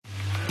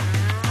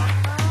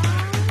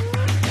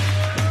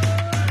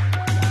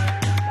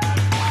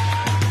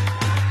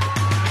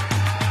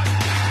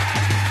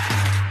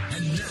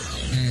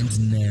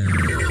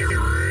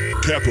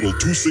Capital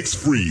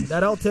 263.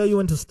 That I'll tell you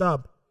when to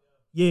stop.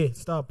 Yeah,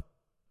 stop.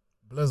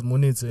 Bless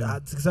money. A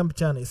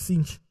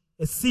cinch.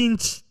 A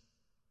cinch.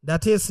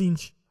 That is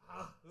cinch.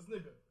 This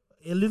nigga.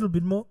 A little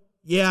bit more.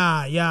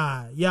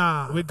 Yeah.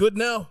 We're good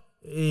now?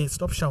 Hey,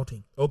 stop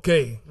shouting.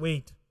 Okay.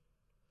 Wait.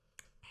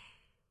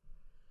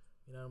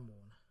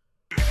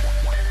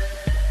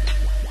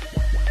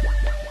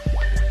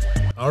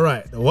 All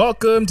right.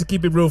 Welcome to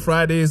Keep It Real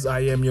Fridays.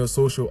 I am your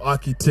social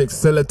architect,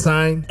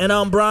 Celatine. And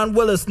I'm Brian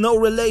Willis, no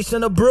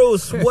relation to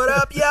Bruce. What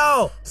up,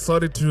 y'all?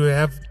 Sorry to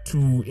have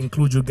to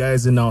include you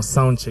guys in our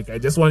sound check. I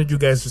just wanted you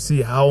guys to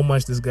see how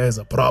much this guy is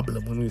a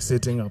problem when we're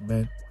setting up,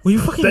 man. Were you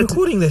fucking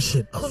recording that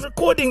shit? I was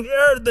recording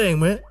everything,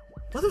 man.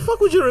 Why the fuck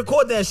would you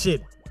record that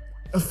shit?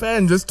 A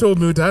fan just told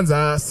me,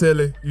 Tanza,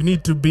 Sele, you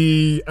need to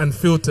be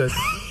unfiltered.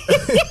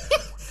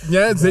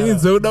 Yeah,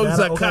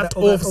 cut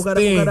off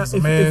things,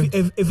 man.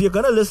 If you're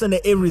gonna listen to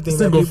everything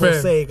that people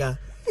say,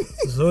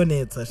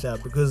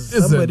 because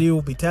somebody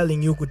will be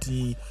telling you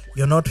kuti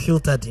you're not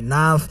filtered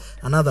enough.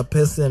 Another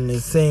person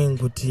is saying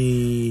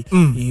kuti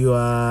you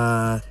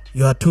are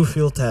too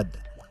filtered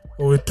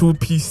or too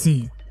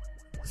PC.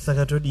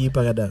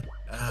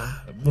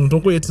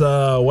 It's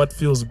what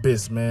feels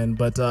best, man.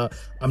 But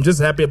I'm just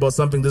happy about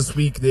something this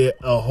week. There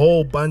are a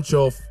whole bunch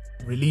of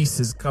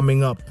releases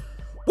coming up.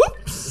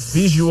 Whoops!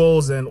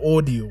 Visuals and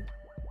audio.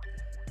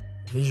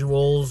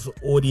 Visuals,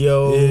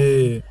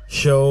 audio,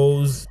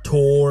 shows,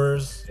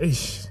 tours.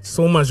 Eish,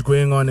 so much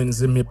going on in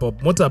Zim Hip Hop.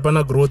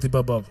 Growth hip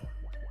hop.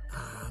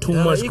 Too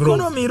much growth.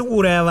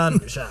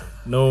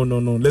 No.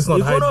 Let's not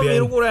hide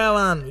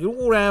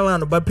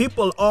behind. But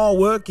people are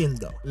working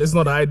though. Let's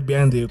not hide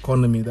behind the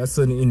economy. That's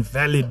an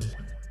invalid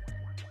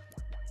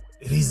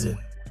reason.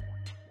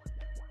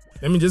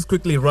 Let me just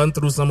quickly run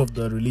through some of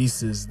the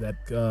releases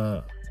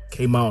that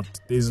came out.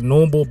 There's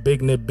Noble,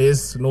 Big Net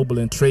Biz, Noble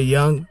and Trey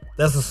Young.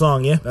 That's the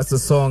song, yeah? That's the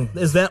song.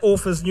 Is that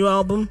off his new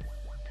album?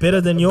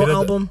 Better than your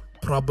album?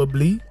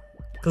 Probably.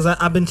 Because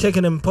I've been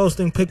checking him,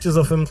 posting pictures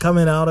of him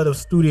coming out of the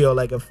studio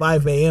like at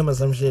 5 a.m. or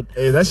some shit.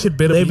 Hey, that shit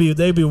better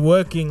They be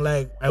working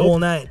like all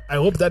night. I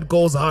hope that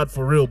goes hard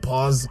for real,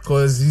 pause,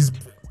 because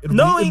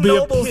Knowing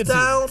Noble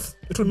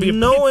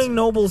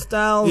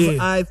Styles,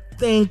 I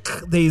think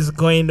there's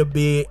going to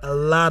be a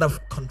lot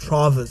of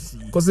controversy.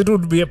 Because it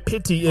would be a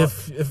pity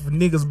if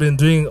niggas been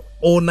doing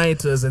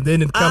all-nighters and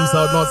then it comes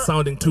out not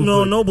sounding too good.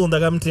 No, Noble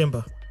ndagam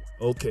timber.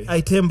 Okay.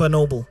 I timber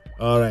Noble.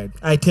 All right.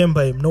 I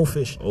timber him, no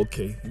fish.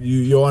 Okay.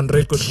 You're on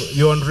record.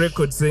 You're on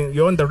record saying,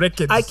 you're on the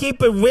record. I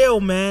keep it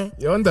real, man.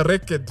 You're on the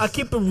record. I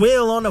keep it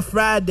real on a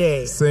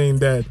Friday. Saying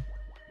that.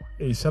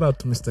 Hey, shout out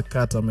to Mr.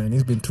 Carter, man.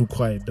 He's been too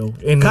quiet, though.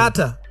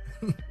 Carter,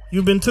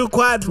 you've been too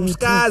quiet from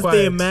Skies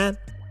there, man.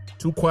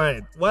 Too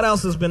quiet. What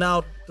else has been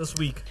out this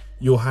week?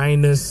 Your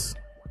Highness,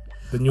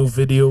 the new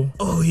video.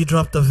 Oh, he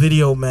dropped a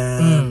video,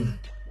 man.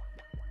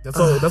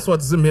 That's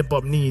what Zim Hip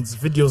Hop needs.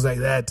 Videos like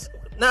that.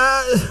 Nah,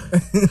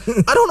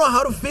 I don't know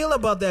how to feel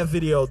about that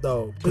video,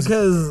 though.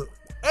 Because,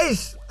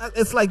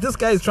 it's like this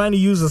guy is trying to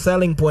use a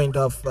selling point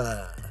of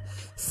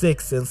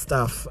sex and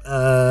stuff.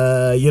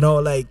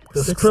 Like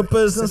the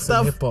strippers and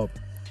stuff. Hip Hop.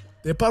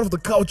 They're part of the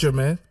culture,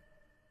 man.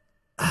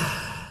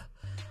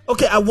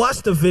 Okay, I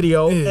watched the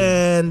video,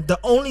 and the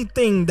only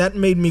thing that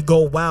made me go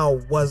wow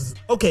was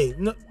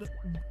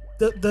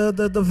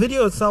the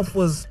video itself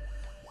was,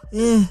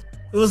 it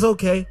was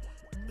okay.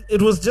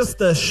 It was just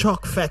the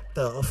shock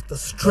factor of the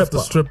stripper. Of the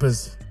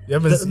strippers.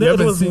 It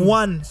was seen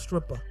one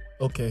stripper.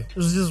 Okay. It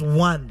was just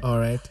one. All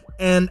right.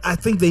 And I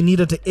think they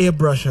needed to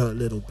airbrush her a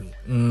little bit.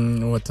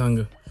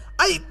 Watanga.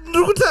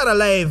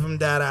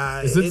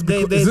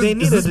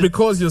 Is this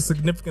because your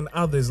significant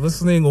other is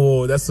listening,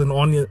 or that's an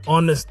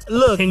honest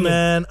Look, opinion?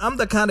 man, I'm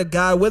the kind of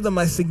guy, whether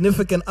my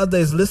significant other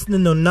is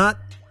listening or not,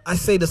 I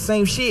say the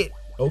same shit.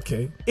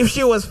 Okay. If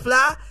she was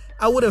fly,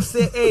 I would have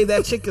said, hey,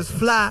 that chick is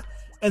fly,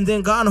 and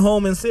then gone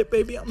home and said,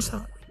 baby, I'm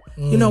sorry.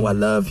 You know, I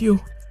love you.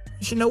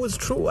 She know it's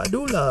true. I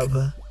do love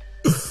her.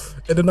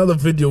 In another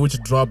video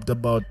which dropped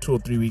about 2 or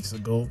 3 weeks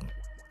ago,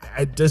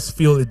 I just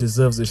feel it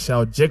deserves a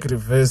shout. Jack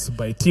Reverse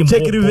by Team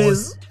Jack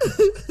Reverse.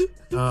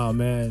 Oh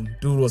man,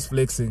 dude was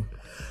flexing.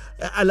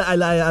 I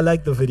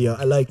like the video.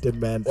 I liked it,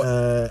 man.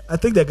 I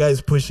think that guy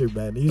is pushing,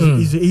 man.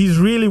 He's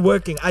really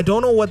working. I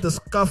don't know what the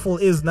scuffle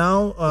is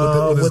now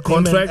with his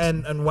contract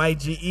and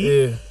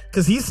YGE.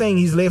 Because he's saying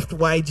he's left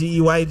YGE.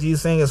 YGE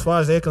is saying as far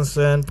as they're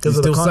concerned, because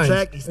of the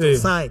contract, he's still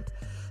signed.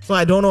 So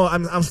I don't know.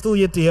 I'm still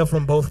yet to hear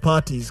from both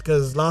parties,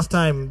 because last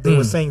time they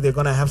were saying they're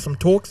going to have some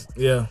talks.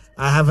 Yeah.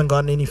 I haven't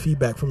gotten any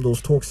feedback from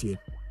those talks yet.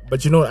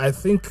 But I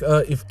think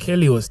if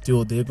Kelly was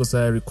still there, because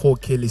I recall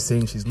Kelly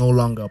saying she's no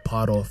longer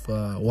part of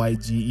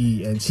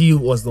YGE, and she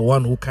was the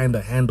one who kind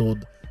of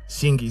handled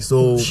Shingy.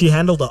 So she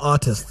handled the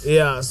artists.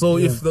 Yeah. So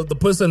if the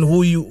person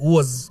who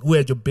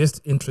had your best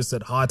interest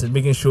at heart and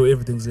making sure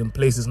everything's in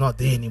place is not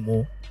there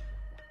anymore,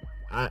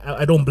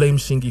 I don't blame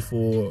Shingy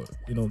for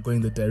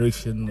going the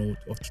direction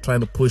of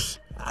trying to push.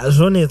 If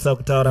you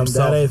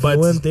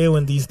weren't there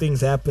when these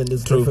things happened,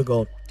 it's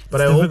difficult. But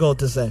it's difficult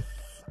to say.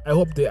 I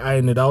hope they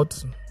iron it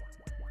out.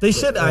 They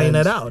should iron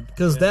it out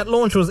because that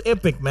launch was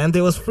epic, man.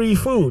 There was free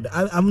food.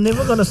 I'm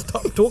never gonna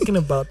stop talking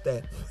about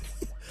that.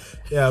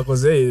 Yeah,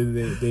 because they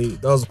that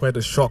was quite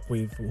a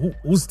shockwave.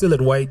 Who's still at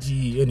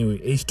YG anyway?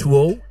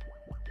 H2O?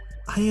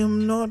 I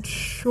am not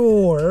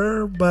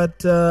sure, but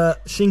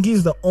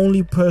Shingy's the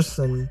only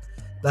person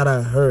that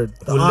I heard.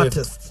 The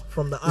artist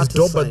from the artist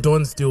Is Doba side.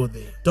 Don still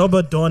there?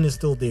 Doba Don is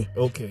still there.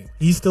 Okay.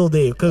 He's still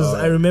there because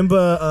I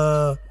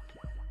remember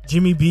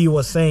Jimmy B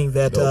was saying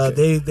that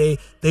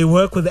they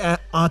work with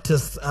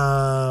artists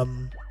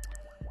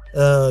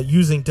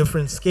using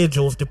different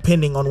schedules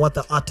depending on what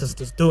the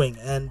artist is doing,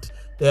 and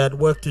they had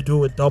work to do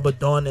with Doba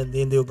Don, and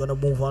then they were gonna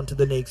move on to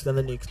the next and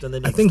the next and the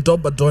next. I think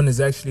Doba Don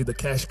is actually the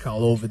cash cow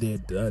over there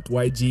at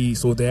YG,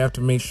 so they have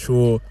to make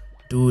sure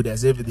dude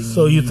has everything.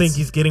 So he you needs. think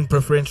he's getting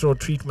preferential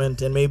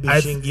treatment, and maybe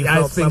Shingy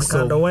felt some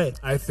kind of way?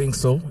 I think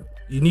so.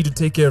 You need to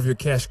take care of your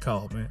cash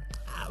cow, man.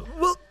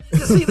 Well,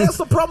 you see, that's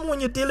the problem when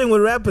you're dealing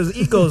with rappers'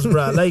 egos,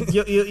 bro. Like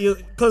you,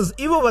 because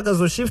even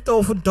because we shift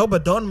over,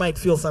 Doba Don might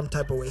feel some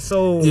type of way.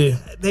 So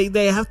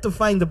they have to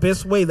find the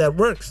best way that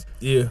works.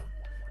 Yeah.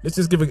 Let's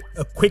just give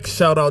a quick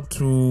shout out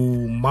to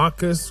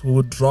Marcus,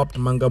 who dropped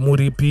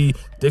Mangamuri P,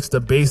 Dexter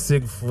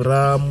Basic,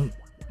 Furam,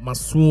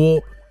 Masuo,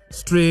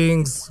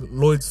 Strings,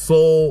 Lloyd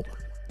Soul,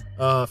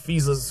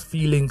 Feeza's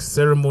Feeling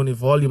Ceremony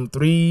Volume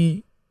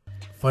 3,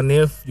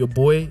 Fanef, your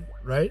boy,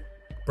 right?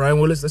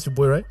 Brian Willis, that's your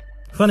boy, right?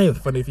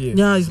 Fanef, yeah.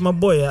 Yeah, he's my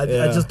boy.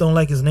 I just don't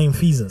like his name,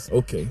 Feezas.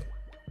 Okay.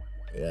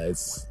 Yeah,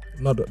 it's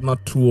not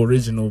too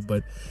original,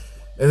 but...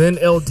 And then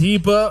El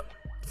Deepa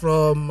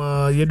from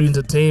Yedu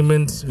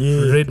Entertainment,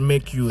 Red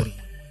Mercury.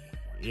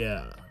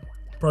 Yeah.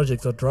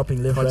 Projects are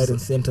dropping left, right, and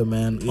center,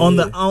 man. Yeah.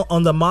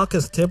 On the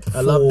Marcus tip,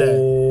 I love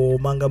that.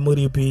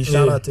 Mangamuri P,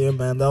 shout out to him,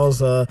 man. That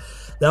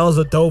was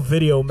a dope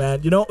video,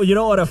 man. You know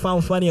what I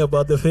found funny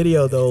about the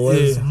video though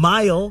was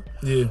Mile,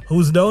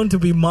 who's known to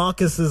be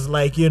Marcus's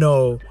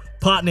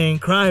partner in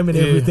crime and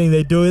everything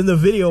they do in the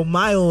video.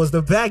 Mile was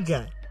the bad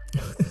guy.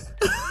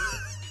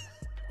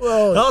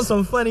 Well, that was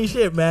some funny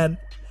shit, man.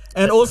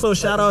 And also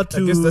shout out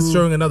to... I guess that's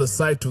showing another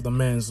side to the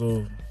man,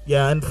 so...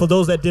 Yeah, and for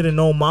those that didn't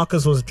know,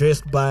 Marcus was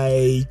dressed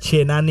by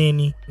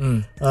Chenaneni,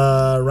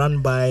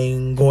 run by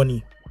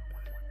Ngoni.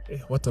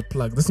 Hey, what a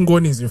plug. This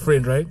Ngoni is your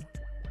friend, right?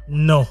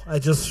 No, I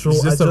just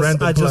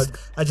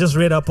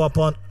read up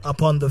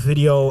upon the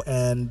video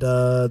and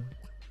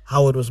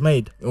how it was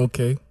made.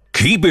 Okay.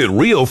 Keep It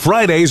Real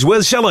Fridays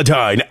with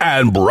Celatine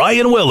and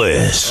Brian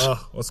Willis.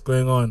 What's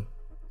going on?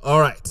 All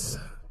right.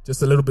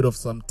 Just a little bit of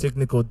some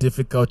technical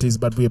difficulties,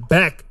 but we're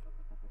back.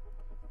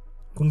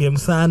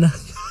 Kungemsana.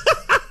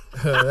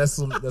 That's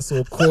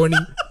so corny.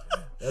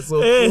 That's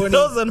so corny.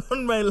 Those are not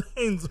my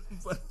lines.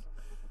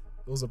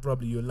 Those are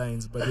probably your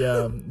lines. But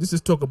yeah, let's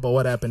just talk about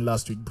what happened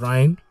last week,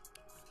 Brian.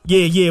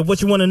 Yeah.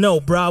 What you want to know,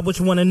 bro? What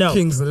you want to know?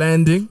 King's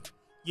Landing.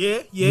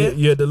 Yeah.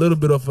 You had a little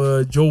bit of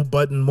a Joe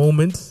Budden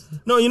moment.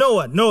 No, you know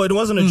what? No, it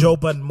wasn't a Joe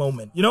Budden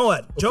moment. You know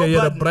what? Joe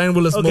Budden, a Brian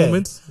Willis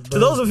moment. To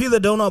those of you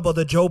that don't know about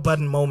the Joe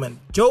Budden moment,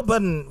 Joe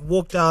Budden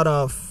walked out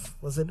of...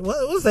 what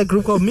was that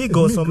group called?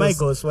 Migos or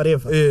Migos,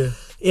 whatever.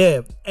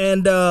 Yeah.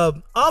 And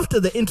after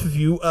the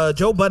interview,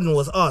 Joe Budden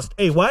was asked,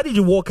 hey, why did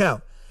you walk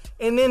out?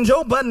 And then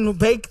Joe Budden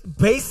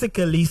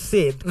basically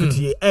said,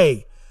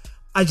 hey,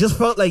 I just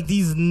felt like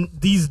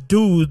these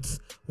dudes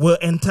were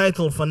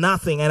entitled for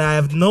nothing, and I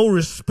have no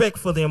respect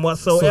for them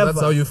whatsoever. So that's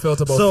how you felt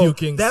about Few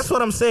Kings. That's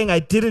what I'm saying. I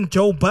didn't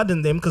Joe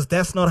Budden them because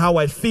that's not how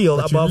I feel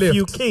about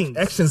Few Kings.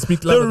 Actions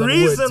speak louder than words. The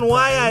reason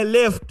why I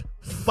left,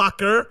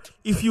 fucker,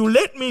 if you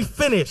let me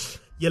finish,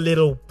 you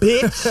little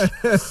bitch.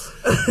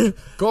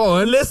 Go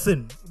on.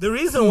 Listen, the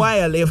reason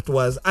why I left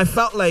was I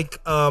felt like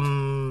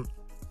there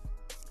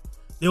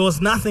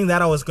was nothing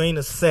that I was going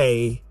to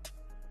say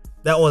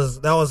that was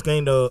always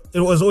going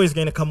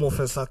to come off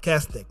as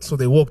sarcastic. So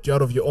they walked you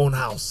out of your own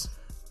house.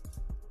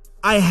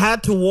 I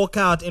had to walk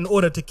out in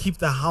order to keep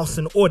the house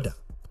in order.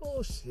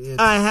 Oh shit.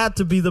 I had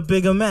to be the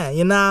bigger man,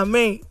 you know what I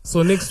mean?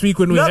 So next week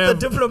when we Not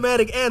the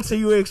diplomatic answer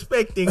you were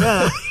expecting,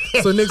 huh?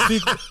 So next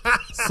week,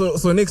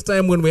 so next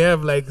time when we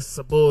have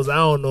suppose, I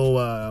don't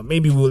know,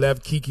 maybe we'll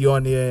have Kiki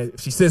on here.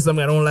 If she says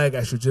something I don't like,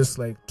 I should just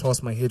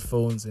toss my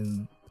headphones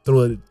and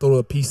throw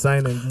a peace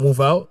sign and move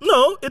out?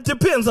 No, it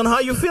depends on how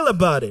you feel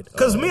about it.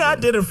 Because I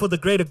did it for the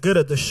greater good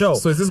of the show.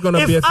 So is this going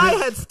to be a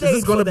thing? Is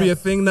this going to be a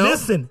thing now?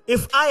 Listen,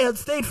 if I had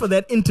stayed for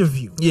that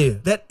interview,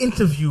 that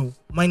interview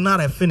might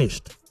not have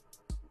finished.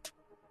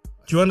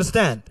 Do you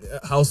understand?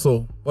 How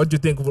so? What do you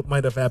think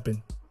might have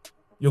happened?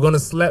 You're gonna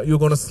slap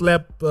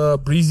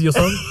Breezy or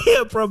something?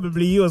 Yeah,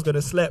 probably he was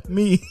gonna slap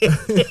me.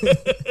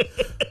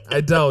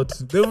 I doubt.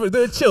 They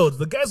were chilled.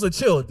 The guys were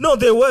chilled. No,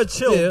 they were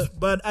chilled,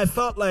 but I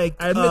felt like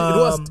I admit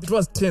it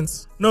was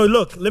tense. No,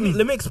 look, let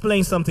me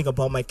explain something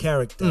about my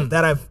character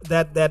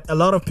that a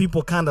lot of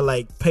people kind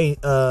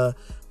of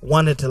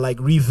wanted to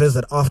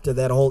revisit after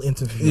that whole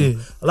interview.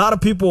 A lot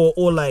of people were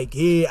all like,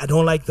 "Hey, I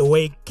don't like the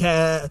way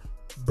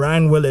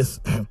Brian Willis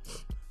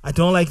I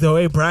don't like the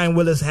way Brian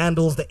Willis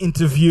handles the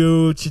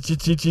interview.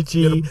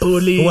 Chi.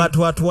 Bully.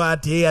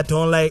 What. Yeah, I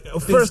don't like.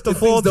 First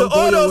of all, to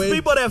all those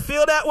people that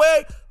feel that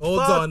way,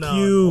 fuck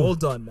you.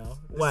 Hold on now.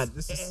 What?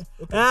 This is,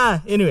 okay.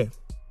 Anyway.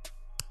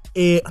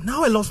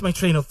 Now I lost my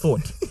train of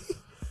thought.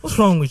 What's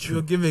wrong with you?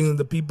 You're giving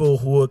the people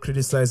who are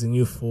criticizing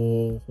you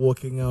for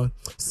walking out.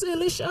 Say,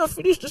 let's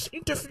finish this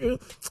interview.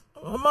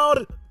 I'm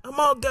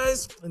out,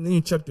 guys. And then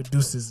you chuck the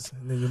deuces,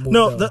 and then you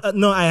move.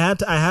 No, I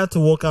had to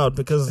walk out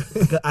because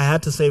I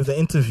had to save the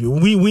interview.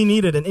 We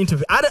needed an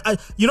interview. I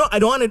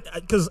don't want it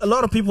because a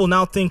lot of people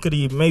now think that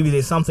maybe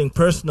there's something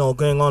personal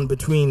going on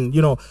between,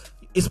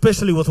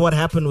 especially with what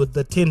happened with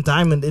the 10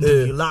 Diamond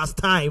interview last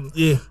time.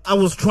 Yeah, I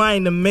was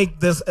trying to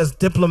make this as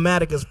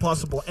diplomatic as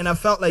possible, and I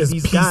felt like as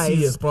these PC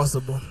guys as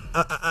possible.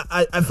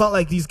 I felt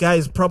like these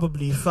guys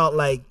probably felt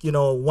like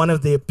one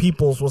of their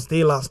peoples was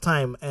there last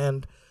time,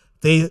 and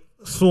they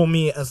saw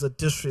me as a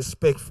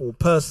disrespectful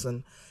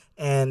person,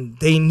 and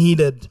they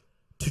needed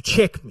to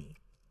check me.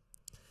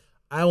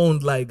 I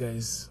won't lie,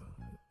 guys.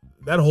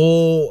 That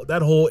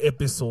whole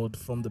episode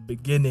from the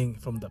beginning,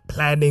 from the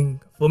planning,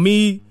 for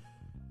me,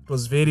 it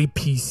was very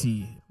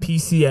PC.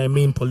 PC, I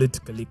mean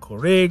politically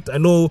correct. I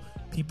know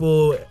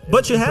people,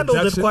 but you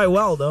handled it quite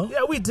well, though.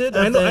 Yeah, we did.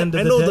 I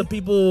know the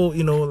people,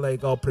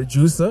 like our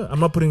producer. I'm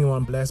not putting him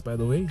on blast, by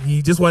the way.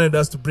 He just wanted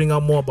us to bring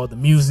out more about the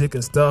music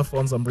and stuff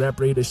on some Rap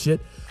Raider shit.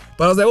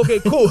 But I was like, okay,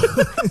 cool.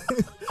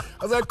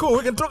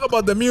 We can talk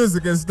about the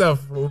music and stuff.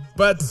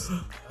 But,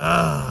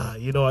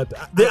 you know what?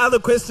 The other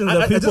questions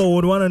that people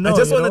would want to know. I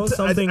just want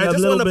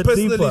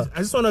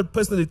to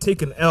personally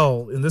take an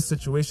L in this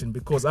situation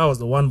because I was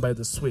the one by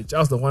the switch. I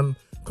was the one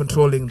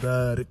controlling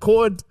the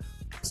record,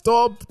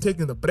 stop,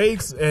 taking the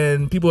breaks,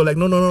 and people were like,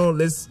 no,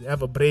 let's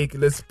have a break.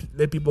 Let's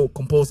let people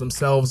compose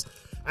themselves.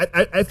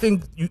 I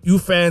think you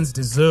fans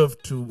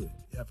deserve to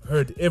have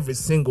heard every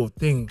single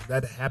thing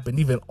that happened,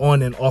 even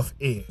on and off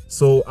air.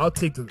 So I'll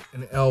take an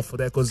L for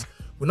that because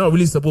we're not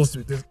really supposed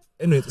to.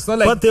 Anyway, it's not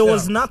like. But there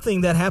was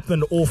nothing that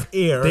happened off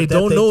air. They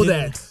don't know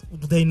that.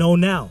 They know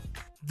now.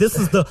 This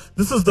is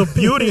the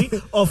beauty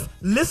of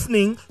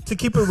listening to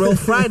Keep It Real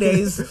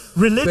Fridays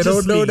religiously. They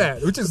don't know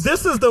that.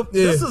 This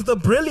is the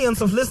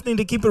brilliance of listening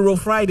to Keep It Real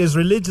Fridays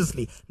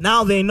religiously.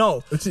 Now they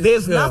know.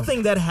 There's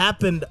nothing that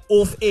happened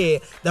off air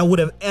that would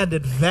have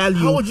added value.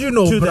 How would you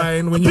know,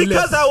 Brian?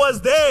 Because I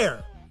was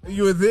there.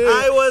 You were there.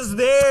 I was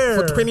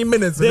there for 20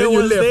 minutes, and then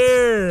you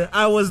left.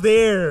 I was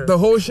there. The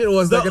whole shit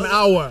was like an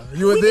hour.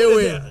 You were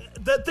there.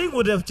 The thing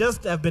would have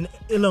just been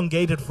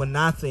elongated for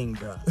nothing,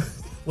 bro.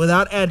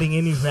 Without adding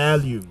any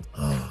value.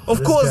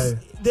 Of course,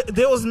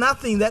 there was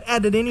nothing that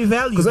added any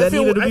value that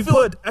needed to be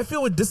put. I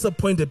feel with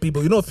disappointed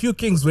people. A few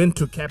kings went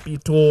to Cappy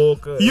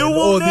Talk. You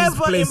will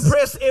never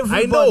impress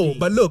everybody. I know,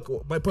 but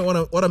look, my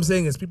point. What I'm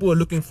saying is, people were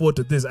looking forward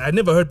to this. I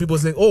never heard people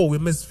saying, "Oh, we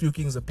missed Few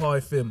Kings at Power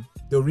FM."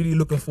 They were really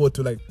looking forward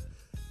to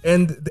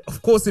and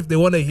of course, if they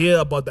want to hear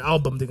about the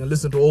album, they can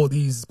listen to all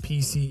these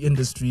PC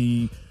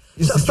industry.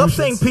 Stop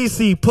saying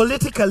PC,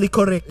 politically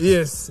correct.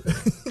 Yes.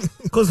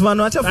 Because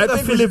Philip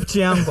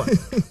Chiangwa.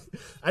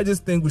 I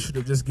just think we should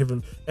have just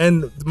given.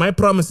 And my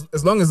promise,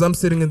 as long as I'm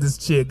sitting in this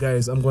chair,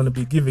 guys, I'm going to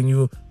be giving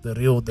you the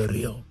real.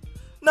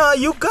 No,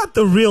 you got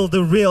the real.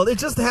 It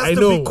just has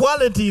to be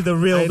quality, the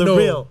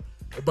real.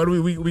 But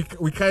we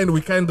kind of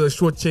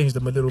shortchanged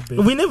them a little bit.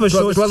 We never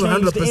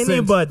shortchanged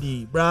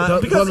anybody, bruh.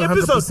 Because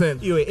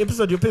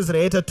episode you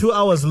pissed 2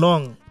 hours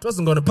long. It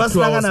wasn't going to be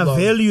 2 hours long.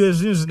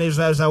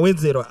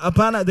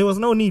 There was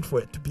no need for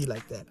it to be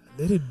like that.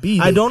 Let it be.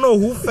 I don't know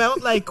who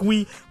felt like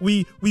we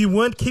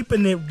weren't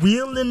keeping it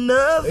real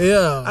enough.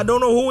 Yeah. I don't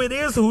know who it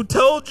is who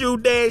told you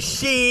that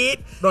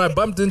shit. No, I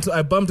bumped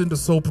into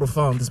So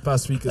Profound this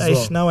past week as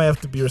well. Now I have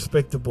to be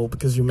respectable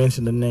because you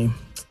mentioned the name.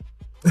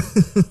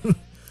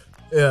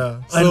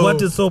 Yeah. And what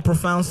did So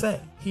Profound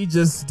say? He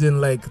just didn't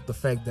like the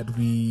fact that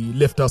we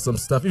left out some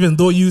stuff, even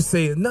though you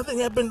say nothing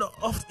happened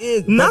off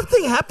air.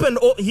 Nothing happened.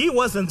 He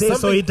wasn't there,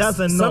 so he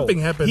doesn't know. Something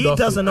happened. He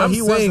doesn't know. I'm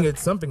saying it.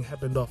 Something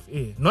happened off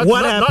air.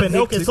 What happened?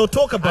 Okay, so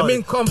talk about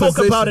it. Talk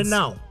about it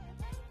now.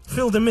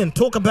 Fill them in.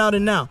 Talk about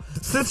it now.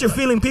 Since you're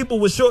feeling people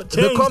with short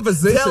change,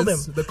 tell them.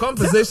 The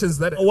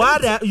conversations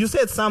you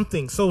said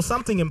something. So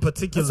something in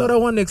particular. That's what I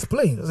want to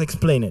explain. Let's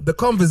explain it. The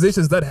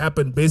conversations that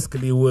happened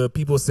basically were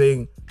people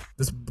saying,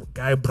 this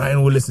guy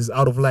Brian Willis is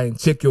out of line.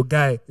 Check your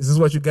guy. Is this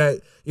what you guy?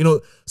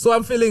 So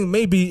I'm feeling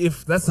maybe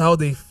if that's how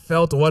they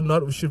felt or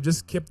whatnot, we should have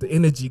just kept the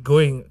energy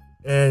going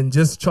and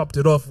just chopped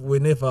it off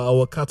whenever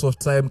our cutoff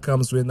time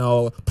comes, when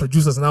our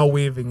producer's now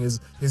waving his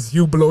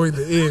hue blowing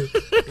the air,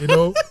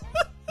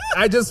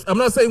 I'm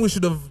not saying we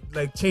should have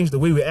changed the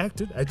way we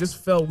acted. I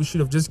just felt we should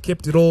have just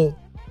kept it all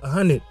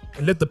 100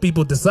 and let the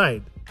people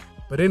decide.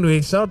 But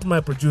anyway, shout out to my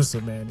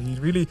producer, man. He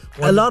really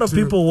a lot of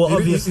people will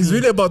obviously. He's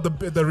really about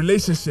the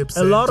relationships.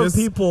 A lot of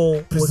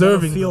people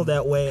preserving feel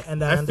that way,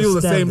 and I feel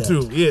the same that.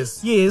 too.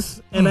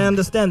 Yes, and I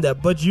understand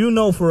that. But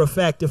for a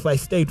fact, if I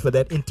stayed for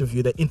that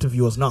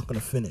interview was not going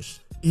to finish.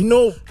 You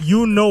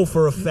know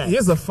for a fact.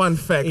 Here's a fun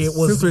fact.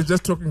 Since we're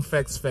just talking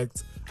facts.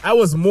 I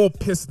was more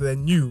pissed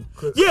than you.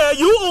 Yeah,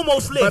 you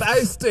almost left. But I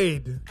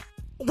stayed.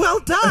 Well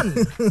done.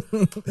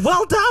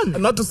 Well done.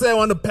 And not to say I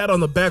want a pat on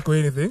the back or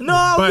anything. No,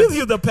 I'll but- give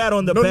you the pat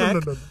on the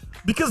back. No.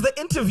 Because the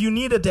interview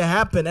needed to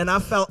happen, and I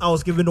felt I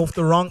was giving off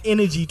the wrong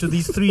energy to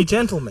these three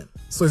gentlemen.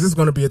 So is this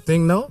going to be a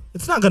thing now?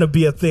 It's not going to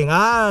be a thing.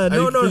 Can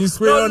you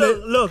swear on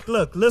it?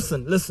 Look,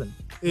 listen.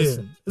 Yeah.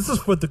 This is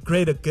for the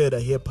greater good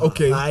of hip hop.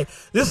 Okay.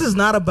 This is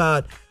not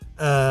about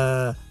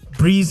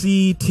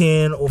Breezy,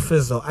 Tin, or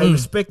Fizzle. I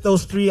respect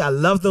those three. I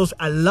love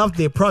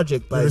their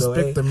project, by I the way.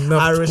 respect them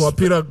enough to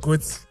appear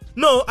good.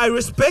 No, I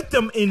respect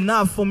them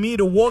enough for me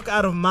to walk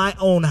out of my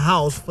own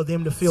house for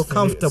them to feel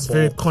comfortable. It's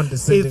very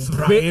condescending,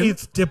 Brian.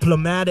 It's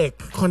diplomatic.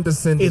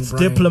 Condescending, It's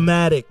Brian.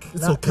 diplomatic.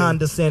 It's not okay.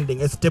 condescending.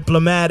 It's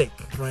diplomatic.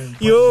 Brian,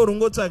 Yo,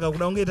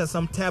 don't get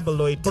some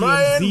tabloid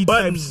Brian TMZ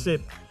Button. type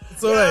shit.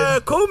 It's all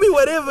right. Call me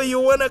whatever you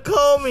wanna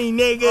call me,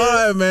 nigga.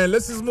 All right, man.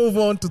 Let's just move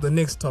on to the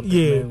next topic.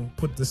 Yeah. Man.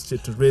 Put this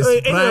shit to rest.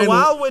 Anyway,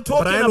 while we're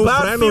talking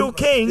about few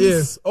kings,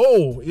 yes.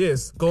 Oh,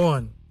 yes. Go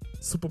on.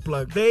 Super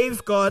plug.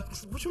 they've got,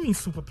 what you mean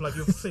super plug?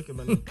 You're sick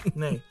of me.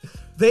 Nay.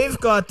 They've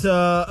got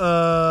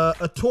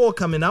a tour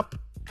coming up,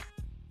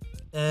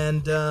 and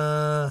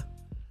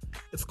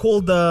it's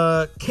called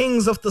the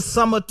Kings of the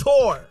Summer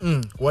Tour.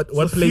 What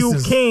A few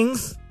places?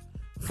 kings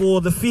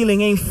for the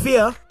Feeling Ain't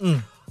Fear.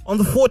 On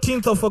the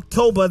 14th of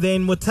October, they're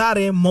in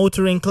Mutare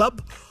Motoring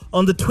Club.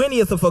 On the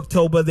 20th of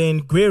October, they're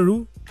in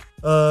Gweru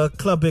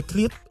Club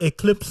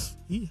Eclipse.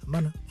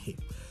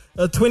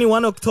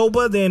 21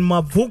 October, they're in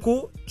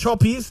Mavuku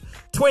Choppies.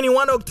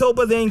 21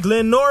 October, they're in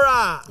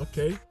Glenora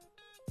Okay.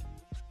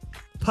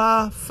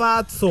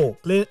 Pafatso.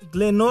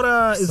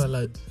 Glenora is...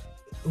 Salad.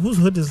 Whose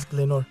hood is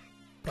Glenora?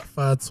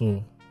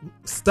 Fatso.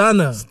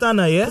 Stunner.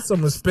 Stunner, yeah? Put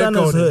some respect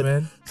Stunner's on it, hood.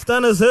 man.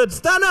 Stunner's hood.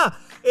 Stunner!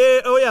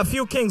 Oh yeah, a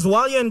few kings.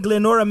 While you're in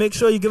Glenora, make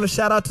sure you give a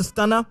shout out to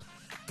Stunner.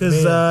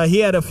 Because he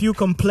had a few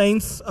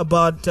complaints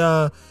about,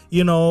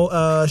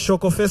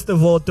 Shoko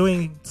Festival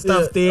doing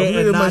stuff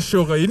there and not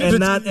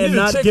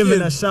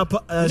giving a shout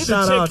out.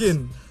 Check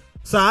in.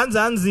 So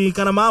Anzanzi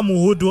Kanamamu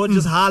Hudu,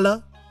 just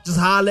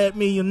holler at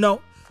me,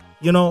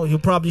 he'll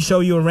probably show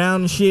you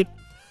around and shit.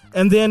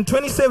 And then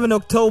 27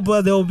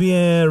 October there'll be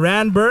in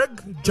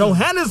Randburg,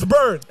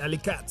 Johannesburg,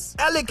 Alicats.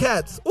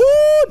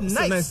 Ooh, It's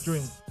nice. a nice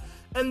drink.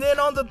 And then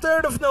on the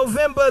 3rd of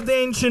November,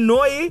 they're in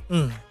Chinoi,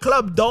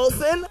 Club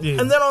Dolphin. Yeah.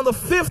 And then on the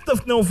 5th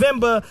of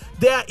November,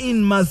 they're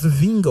in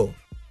Masvingo,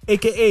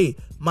 aka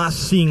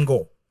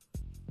Mashingo.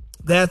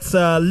 That's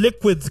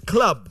Liquid's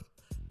club.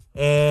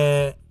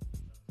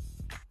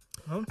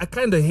 I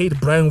kind of hate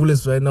Brian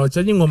Willis right now.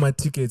 Judging on my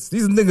tickets.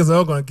 These niggas are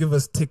all going to give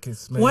us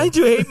tickets, man. Why'd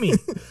you hate me?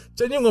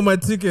 Judging on my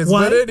tickets.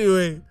 Why? But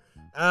anyway,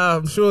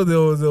 I'm sure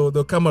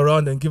they'll come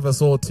around and give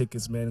us all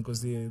tickets, man, because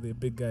they're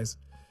big guys.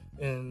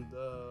 And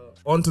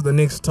on to the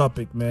next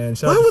topic, man.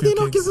 Shout out Why to would Few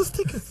they not Kings. give us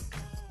tickets?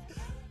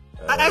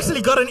 I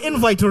actually got an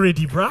invite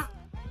already, bruh.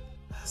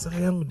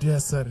 Sayang dia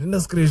sir.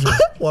 Indah screenshot.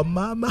 Wa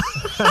mama.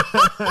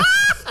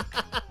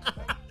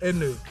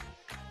 Anyway,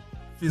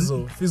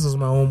 Fizzle's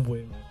my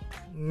homeboy,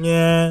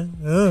 man.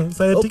 Yeah.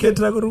 Saya Okay. ticket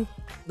traguru.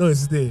 No,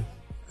 it's there.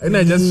 And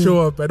I just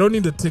show up. I don't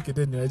need a ticket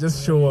anyway. I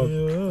just show up.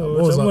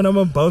 I'm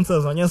a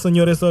bouncers on your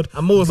senior resort.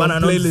 I'm always on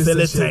Banana playlist and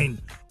Celatine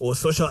or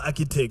social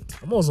architect.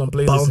 I'm also on playlist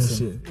and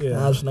Bouncing. shit.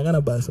 Yeah. I'm not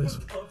gonna bounce.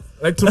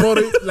 Like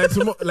tomorrow,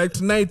 like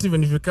tonight,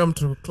 even if you come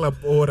to club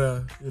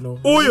order,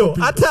 Uyo,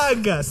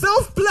 Atanga,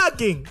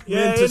 self-plugging.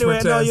 Yeah, Tish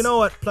anyway, no, Mataz. you know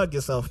what? Plug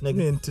yourself, Me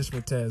nigga. and Tish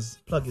Mataz.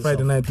 Plug yourself.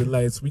 Friday night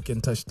delights,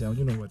 weekend touchdown.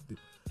 You know what?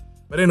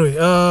 But anyway,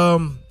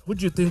 who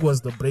do you think was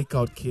the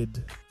breakout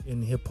kid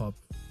in hip hop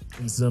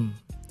in Zim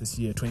this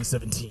year,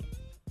 2017?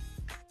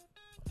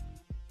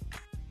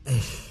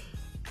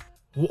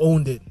 Who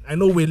owned it? I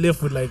know we're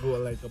left with like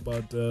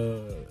about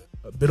a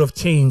bit of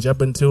change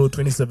up until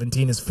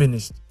 2017 is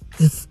finished.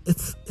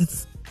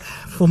 It's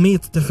for me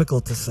it's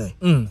difficult to say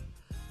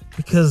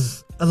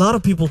because a lot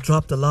of people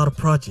dropped a lot of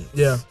projects.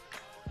 Yeah.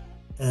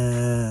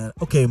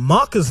 Okay,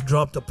 Marcus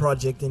dropped a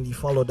project and he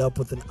followed up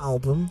with an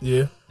album.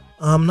 Yeah.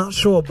 I'm not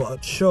sure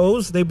about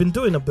shows. They've been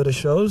doing a bit of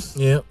shows.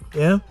 Yeah.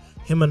 Yeah.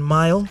 Him and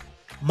Mile.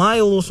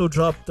 Mile also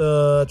dropped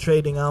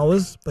Trading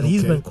Hours, but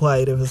he's Okay. been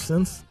quiet ever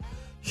since.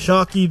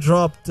 Sharky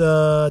dropped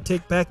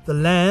Take Back the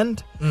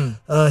Land.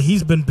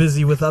 He's been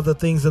busy with other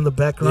things in the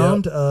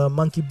background.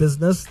 Monkey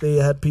Business. They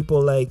had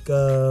people like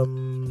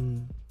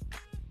Double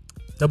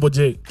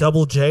J.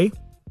 Double J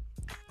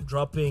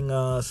dropping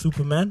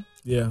Superman.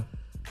 Yeah.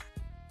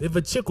 They have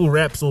a chick who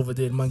raps over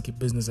there in Monkey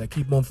Business. I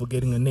keep on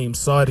forgetting her name.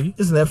 Sorry.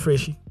 Isn't that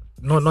freshy?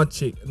 No, not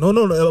chick. No.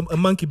 A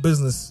Monkey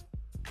Business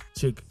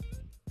chick.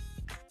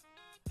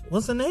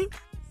 What's her name?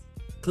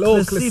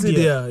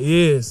 Classidia.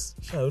 Yes.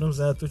 I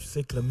thought you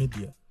said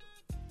chlamydia.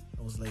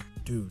 I was like,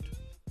 dude.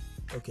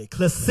 Okay,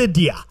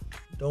 Classidia.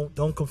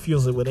 Don't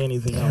confuse it with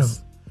anything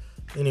else.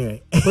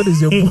 Anyway. What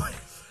is your point?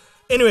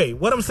 Anyway,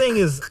 what I'm saying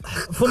is,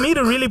 for me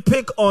to really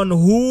pick on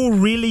who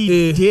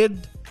really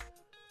did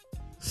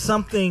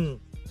something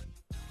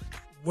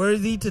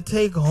worthy to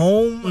take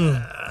home,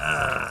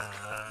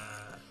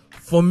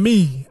 For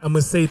me, I'm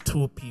gonna say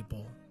two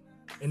people,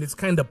 and it's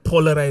kind of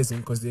polarizing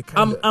because they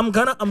kind of. I'm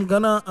gonna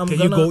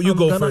you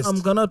go first. I'm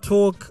gonna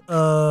talk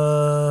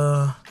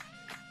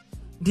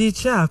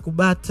Dicha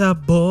kubata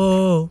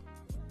bo.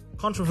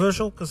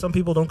 Controversial because some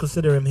people don't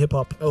consider him hip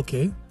hop.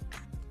 Okay.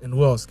 And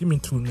who else? Give me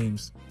 2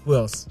 names. Who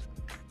else?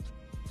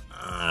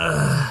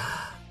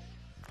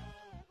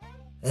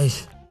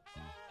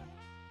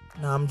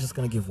 Nah, I'm just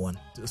gonna give one.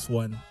 Just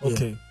one. Yeah.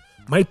 Okay.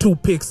 My 2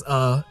 picks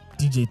are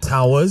DJ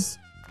Towers.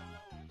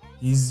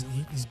 He's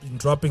been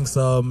dropping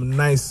some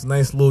nice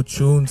little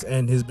tunes,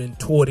 and he's been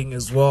touring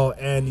as well,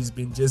 and he's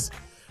been just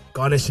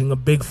garnishing a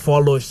big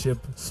followership.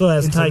 So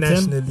as Titan,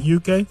 internationally.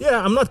 UK.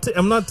 Yeah, I'm not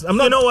You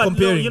know what?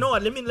 comparing. You know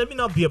what? Let me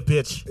not be a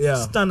bitch. Yeah.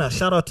 Stunner.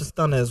 Shout out to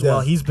Stunner as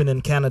well. Yeah. He's been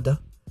in Canada.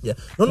 Yeah.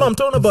 No, I'm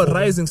talking about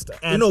Performing rising star.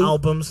 And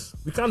albums.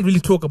 We can't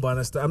really talk about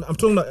it. I'm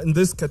talking about in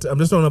this I'm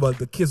just talking about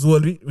the kids who are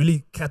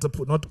really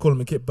catapult, not to call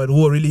them a kid, but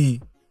who are really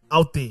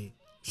out there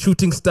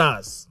shooting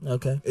stars.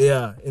 Okay.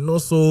 Yeah. And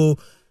also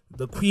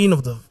the queen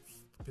of the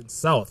fucking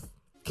South,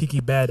 Kiki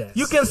Badass.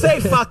 You can say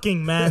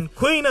fucking, man.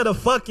 Queen of the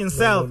fucking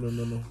South.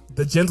 No.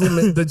 The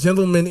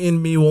gentleman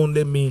in me won't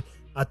let me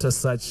utter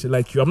such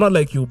like you. I'm not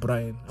like you,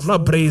 Brian. I'm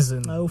not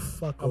brazen. Oh,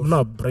 fuck off. I'm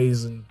not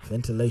brazen.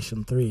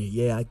 Ventilation 3.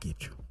 Yeah, I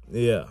get you.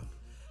 Yeah.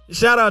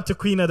 Shout out to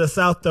Queen of the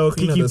South, though.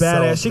 Queen Kiki of the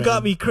Badass. South, She man.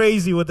 got me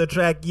crazy with the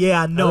track.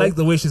 Yeah, I know. I like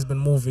the way she's been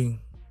moving.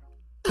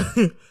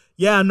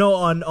 Yeah, I know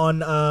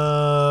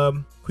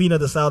on Queen of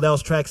the South. That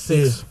was track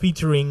 6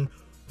 featuring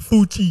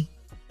Fuchi.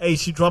 Hey,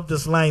 she dropped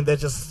this line that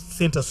just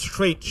sent a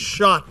straight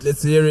shot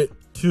Let's hear it.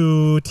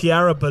 to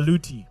Tiara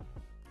Baluti.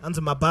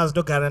 Anzi mabhazi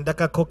ndogara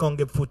ndakakoka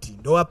kunge pfuti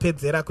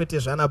ndowapedzera kwete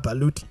zvana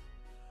Baluti.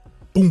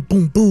 Boom,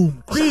 boom,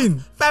 boom.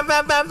 Queen. Bam,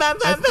 bam, bam, bam,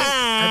 bam,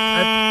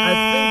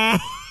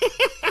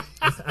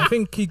 I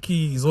think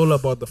Kiki is all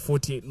about the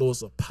 48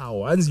 laws of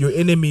power. And your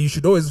enemy, you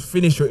should always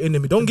finish your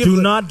enemy.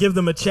 Do not give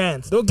them a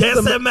chance. Don't give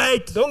them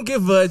Decimate. Don't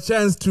give her a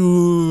chance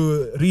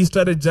to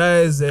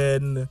re-strategize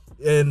and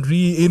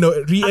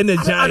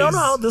re-energize. I don't know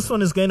how this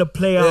one is going to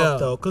play Yeah. out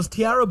though, because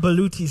Tiara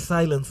Baluti's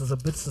silence is a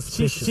bit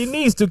suspicious. She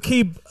needs to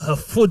keep her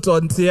foot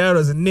on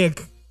Tiara's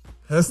neck.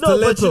 Her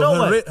stiletto, but you know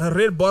what? her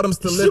red bottom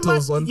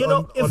stilettos on her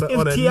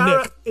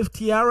neck. If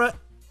Tiara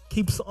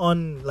keeps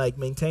on like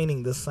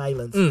maintaining this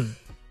silence,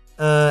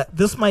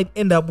 this might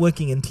end up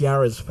working in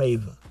Tiara's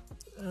favor.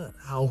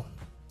 How?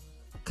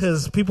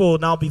 Because people will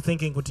now be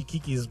thinking Kuti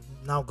Kiki is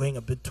now going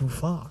a bit too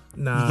far.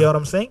 Nah. You get what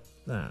I'm saying?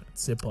 Nah,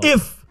 it's hip-hop.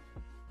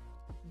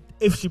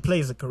 If she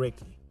plays it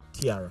correctly,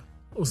 Tiara.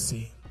 We'll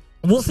see.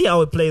 We'll see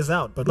how it plays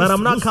out. But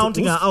I'm not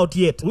counting her out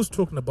yet. Who's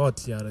talking about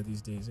Tiara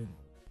these days?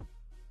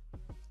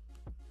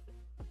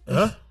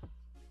 Huh?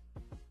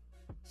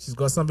 She's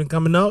got something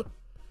coming out?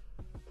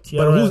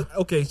 Tiara.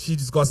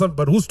 She's got something,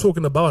 but who's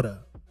talking about her?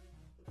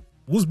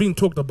 Who's being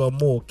talked about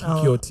more,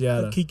 Kiki or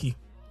Tiara? Kiki.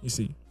 You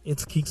see.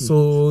 It's Kiki.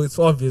 So it's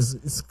obvious.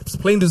 It's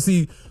plain to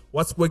see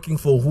what's working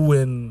for who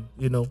and,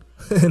 you know.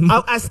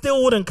 I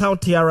still wouldn't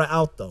count Tiara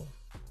out though.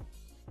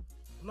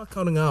 I'm not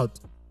counting her out.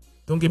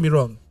 Don't get me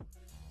wrong.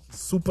 She's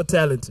super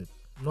talented.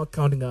 I'm not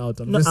counting her out.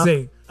 I'm just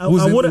saying. I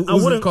wouldn't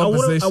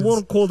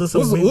call this a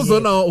win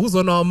who's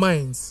on our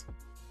minds?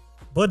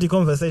 Body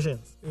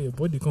conversations. Yeah,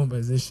 body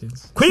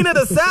conversations. Queen of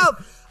the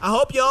South. I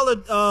hope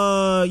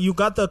y'all you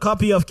got the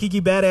copy of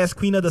Kiki Badass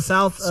Queen of the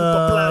South.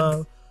 Super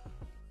plug.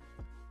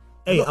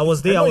 Hey, I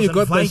was there. I was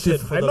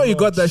invited. I know you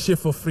got that shit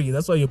for free.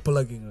 That's why you're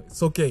plugging it.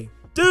 It's okay,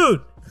 dude.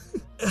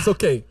 It's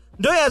okay.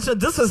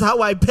 This is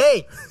how I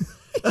pay.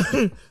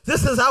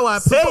 This is how I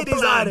pay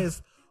these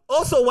artists.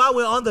 Also, while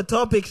we're on the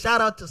topic, shout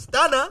out to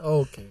Stunner.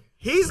 Okay.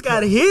 He's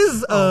got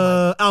his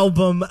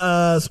album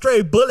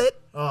Stray Bullet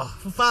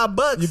for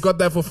 $5. You got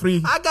that for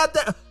free? I got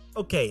that.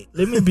 Okay,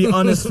 let me be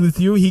honest with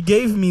you. He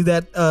gave me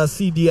that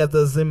CD at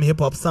the Zim Hip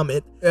Hop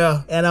Summit.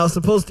 Yeah. And I was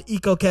supposed to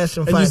eco cash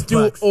him $5. And you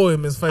still owe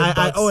him his $5.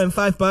 I owe him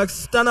 $5.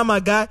 Stunner, my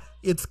guy.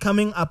 It's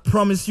coming. I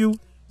promise you.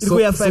 So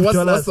we have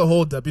 $5. What's the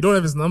hold up? You don't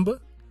have his number?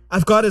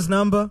 I've got his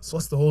number. So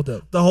what's the hold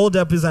up? The hold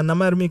up is a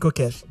number Miko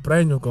cash.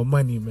 Brian, you got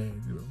money,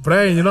 man.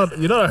 Brian, you're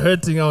not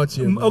hurting out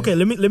here. Man. Okay,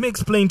 let me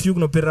explain to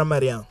you, Pira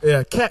Marian.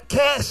 Yeah, cash,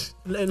 cash,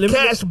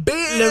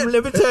 big.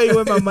 Let me tell you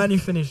where my money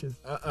finishes.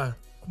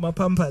 My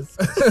pampas.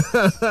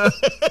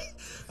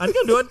 I'm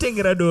gonna do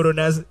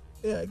Radoro.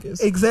 Yeah, I guess.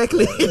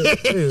 Exactly.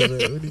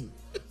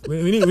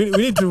 We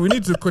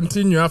need to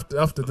continue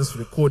after this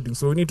recording,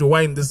 so we need to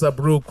wind this up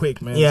real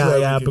quick, man.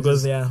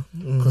 Because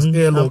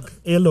airlock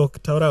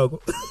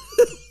Taurago.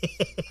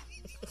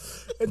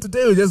 And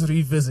today we're just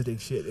revisiting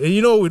shit. And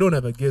you know we don't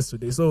have a guest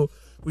today, so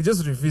we're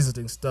just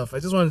revisiting stuff. I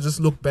just want to just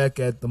look back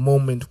at the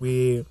moment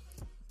where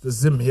the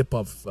Zim Hip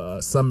Hop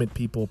Summit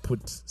people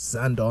put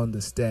Xander on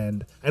the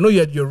stand. I know you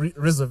had your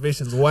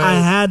reservations. Why? I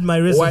had my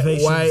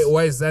reservations.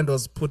 Why Xander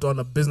was put on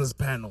a business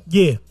panel?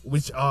 Yeah.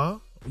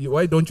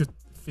 Why don't you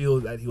feel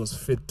that he was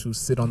fit to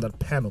sit on that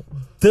panel?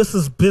 This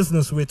is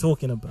business we're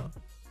talking about.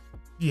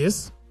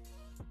 Yes.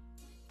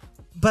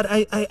 But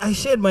I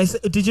shared my...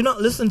 Did you not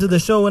listen to the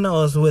show when I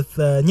was with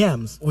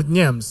Nyams? With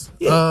Nyams?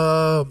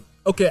 Yeah.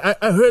 Okay,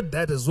 I heard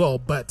that as well,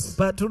 but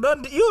But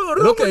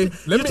okay,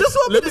 you just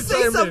want me to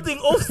say something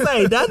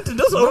offside.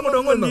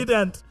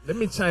 Let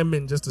me chime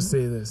in just to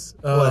say this.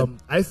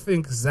 I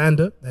think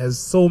Xander has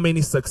so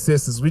many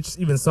successes, which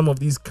even some of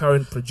these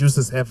current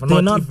producers have.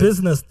 They're not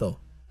business though.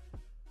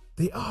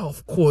 They are,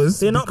 of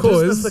course. They're not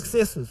business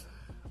successes.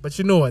 But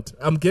you know what?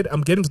 I'm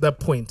getting to that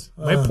point.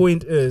 My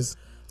point is,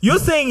 you're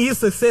saying he's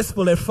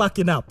successful at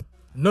fucking up.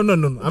 No.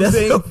 I'm That's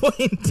saying the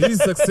point.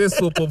 he's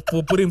successful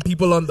for putting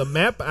people on the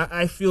map.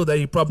 I feel that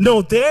he probably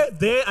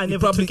I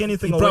never took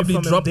anything away from him. He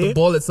probably dropped the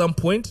ball at some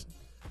point.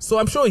 So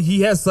I'm sure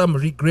he has some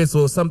regrets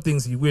or some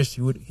things he wished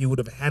he would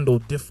have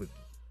handled differently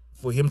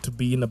for him to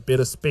be in a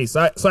better space.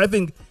 So I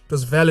think it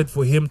was valid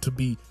for him to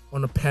be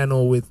on a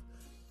panel with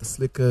the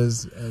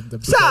Slickers and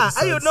the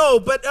I don't know,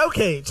 but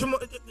okay.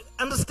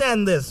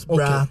 Understand this,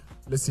 bruh. Okay,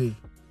 let's see.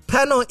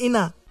 Panel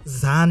ina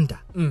Xander.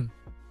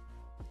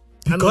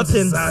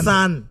 Begotten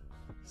son.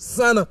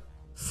 Son.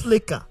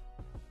 Slicker.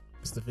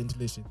 Mr.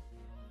 Ventilation.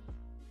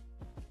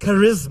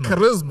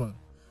 Charisma.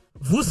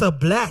 Vusa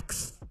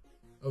Blacks.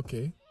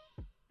 Okay.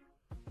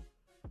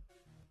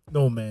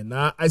 No, man.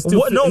 I still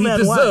What? feel No, he man,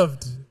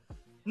 deserved.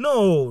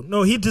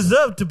 No, he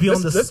deserved to be on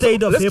the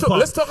state of hip hop.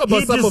 Let's talk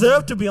about he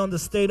deserved to be on the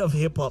state of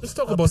hip hop. Let's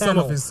talk about some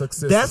of his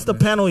successes. That's the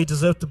panel he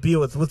deserved to be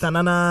with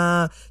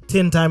Anana,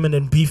 10 Time and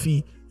then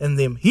Beefy and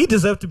them. He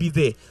deserved to be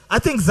there. I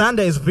think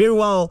Xander is very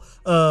well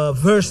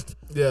versed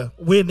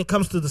when it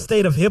comes to the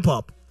state of hip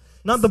hop,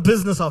 not the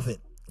business of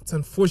it. It's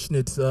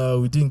unfortunate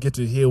we didn't get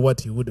to hear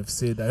what he would have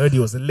said. I heard he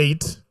was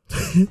late.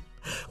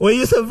 Were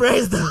you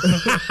surprised?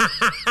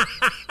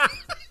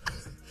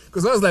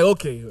 Because I was like,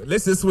 okay,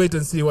 let's just wait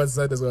and see what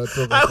Xander's going to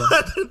talk about.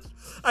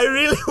 I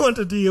really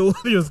wanted to hear what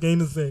he was going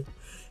to say.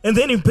 And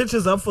then he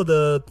pitches up for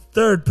the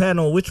third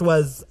panel, which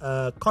was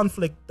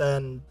conflict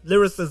and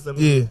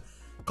lyricism,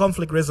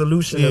 conflict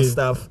resolution and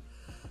stuff.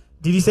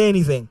 Did he say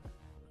anything?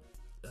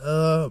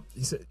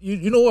 He said,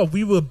 you know what?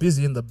 We were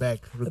busy in the back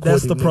recording.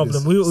 That's the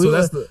problem. We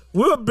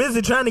were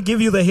busy trying to give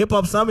you the hip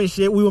hop summit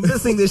shit. We were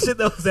missing the shit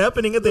that was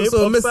happening at the hip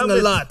hop summit. So we're missing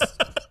a lot.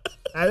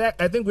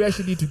 I think we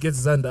actually need to get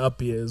Xander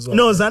up here as well.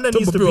 No, Xander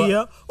needs to be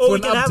here. Or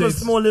we can have a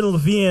small little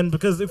VN,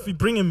 because if we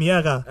bring him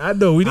here, I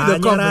know, we need a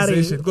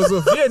conversation. Because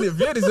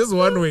VN is just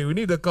one way. We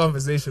need a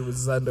conversation with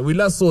Xander. We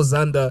last saw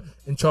Xander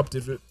and chopped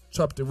it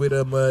with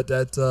him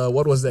at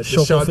what was that?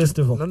 Shoko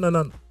Festival.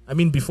 No. I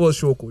mean before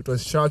Shoko. It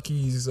was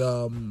Sharky's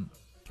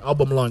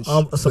album launch.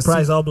 A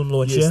surprise album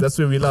launch, yes, that's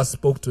where we last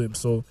spoke to him.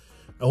 So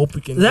I hope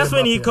we can. That's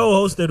when he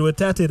co-hosted with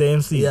Tate the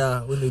MC.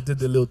 Yeah, when they did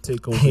the little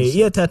takeover.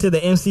 Hey, Tate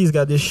the MC's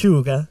got this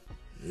shoe, guy.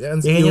 Yeah,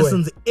 on the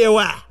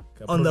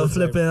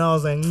flip, and I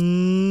was like,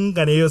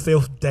 can you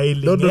yourself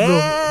daily? No.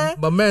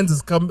 My man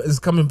is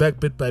coming back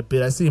bit by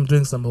bit. I see him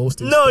doing some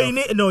hosting.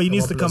 He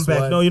needs to come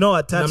back. No, you know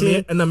what,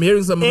 Tate? And I'm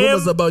hearing some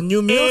rumors about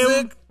new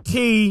music.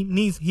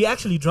 He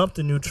actually dropped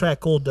a new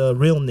track called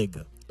Real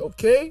Nigga.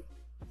 Okay.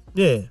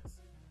 Yeah.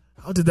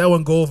 How did that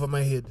one go over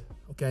my head?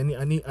 Okay,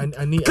 I need.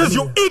 Because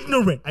you're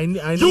ignorant.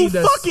 You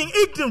fucking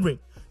ignorant.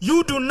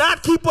 You do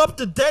not keep up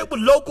to date with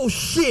local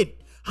shit.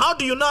 How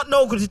do you not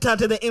know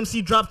Tate the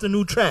MC dropped a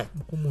new track?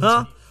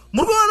 Huh?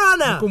 Where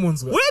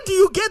do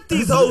you get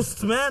these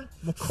hosts, man?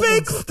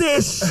 Fix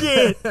this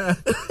shit. This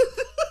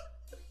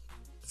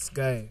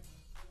guy.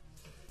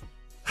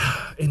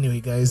 Anyway,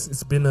 guys,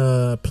 it's been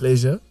a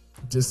pleasure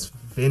just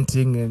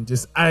venting and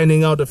just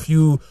ironing out a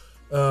few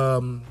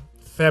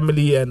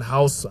family and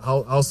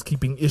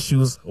housekeeping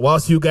issues.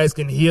 Whilst you guys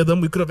can hear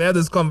them, we could have had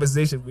this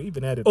conversation. We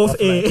even had it off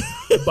air.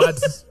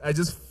 But I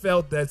just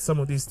felt that some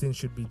of these things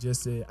should be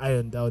just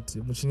ironed out.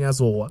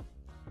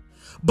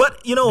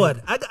 But you know what?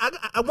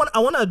 I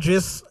want to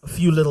address a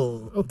few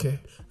little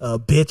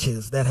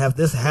bitches that have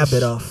this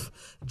habit of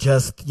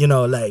just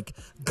like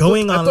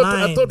going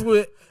online. I thought we were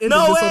wait.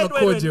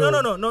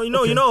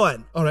 No. You know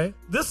what? All right.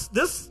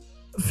 This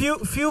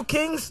few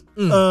kings.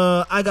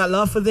 I got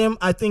love for them.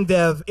 I think they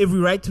have every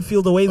right to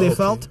feel the way they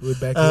felt.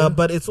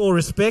 But it's all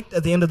respect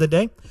at the end of the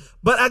day.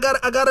 But I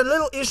got a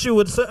little issue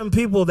with certain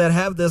people that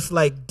have this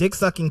dick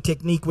sucking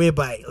technique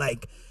whereby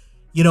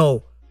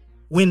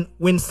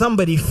when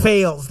somebody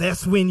fails,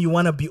 that's when you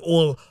want to be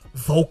all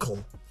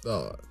vocal.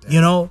 Oh,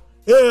 damn.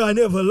 Yeah, I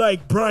never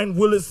liked Brian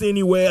Willis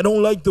anyway. I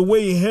don't like the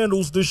way he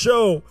handles the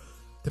show.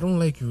 They don't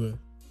like you.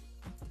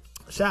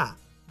 Sha,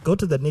 go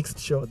to the next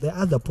show. There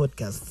are other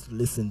podcasts to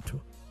listen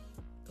to.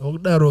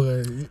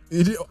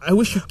 I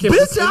wish you kept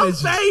this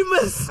energy. I'm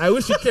famous. I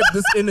wish you kept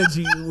this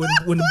energy when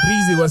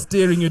Breezy was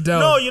staring you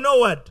down. No, you know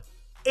what?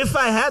 If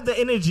I had the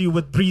energy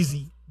with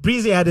Breezy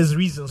had his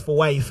reasons for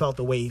why he felt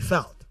the way he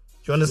felt. Do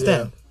you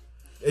understand?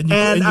 Yeah.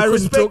 And I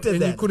respected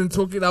that. And you couldn't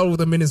talk it out with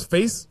him in his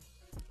face?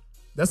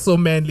 That's so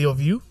manly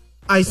of you.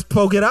 I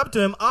spoke it up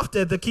to him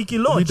after the Kiki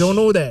launch. We don't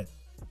know that.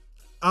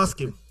 Ask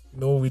him.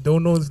 No, we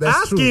don't know if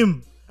that's true. Ask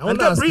him. And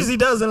that Breezy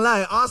doesn't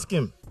lie. Ask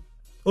him.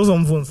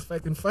 If I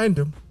can find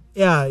him.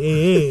 Yeah.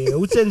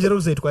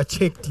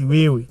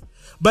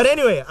 But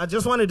anyway, I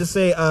just wanted to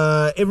say,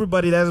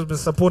 everybody that has been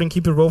supporting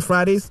Keep It Real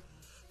Fridays,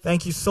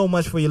 Thank you so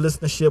much for your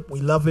listenership. We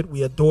love it.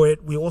 We adore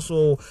it. We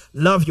also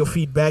love your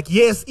feedback.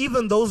 Yes,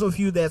 even those of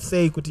you that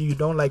say you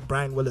don't like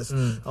Brian Willis.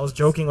 I was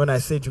joking when I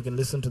said you can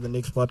listen to the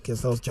next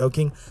podcast. I was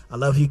joking. I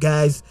love you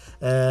guys.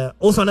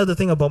 Also, another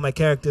thing about my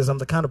characters, I'm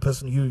the kind of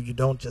person you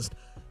don't just...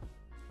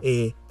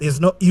 there's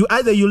no...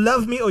 Either you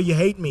love me or you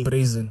hate me.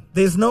 Brazen.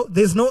 There's no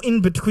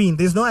in between.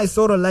 There's no I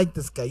sort of like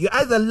this guy. You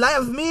either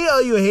love me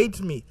or you hate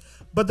me.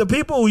 But the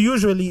people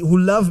who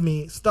love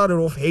me started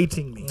off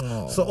hating me.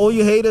 Aww. So all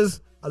you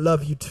haters... I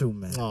love you too,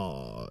 man.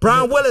 Aww.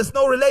 Brian Willis,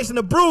 no relation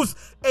to Bruce,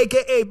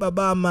 a.k.a.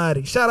 Baba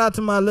Mari. Shout out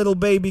to my little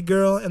baby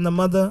girl and the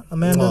mother,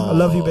 Amanda. I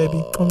love you,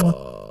 baby.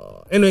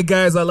 Anyway,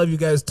 guys, I love you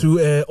guys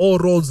too. All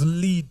roads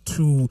lead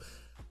to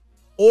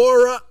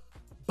Aura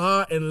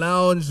Bar and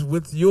Lounge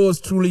with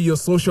yours truly, your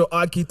social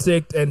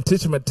architect and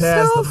Teacher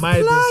Mataz, the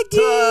Midas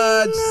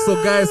Touch.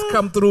 So, guys,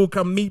 come through,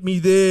 come meet me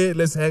there.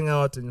 Let's hang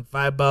out and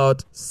vibe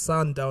out.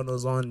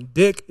 Sundowners on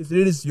deck. It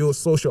is your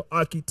social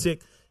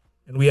architect,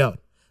 and we out.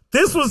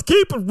 This was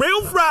Keep It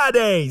Real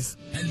Fridays.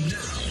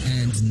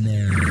 And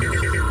now.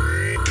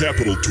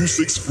 Capital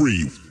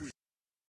 263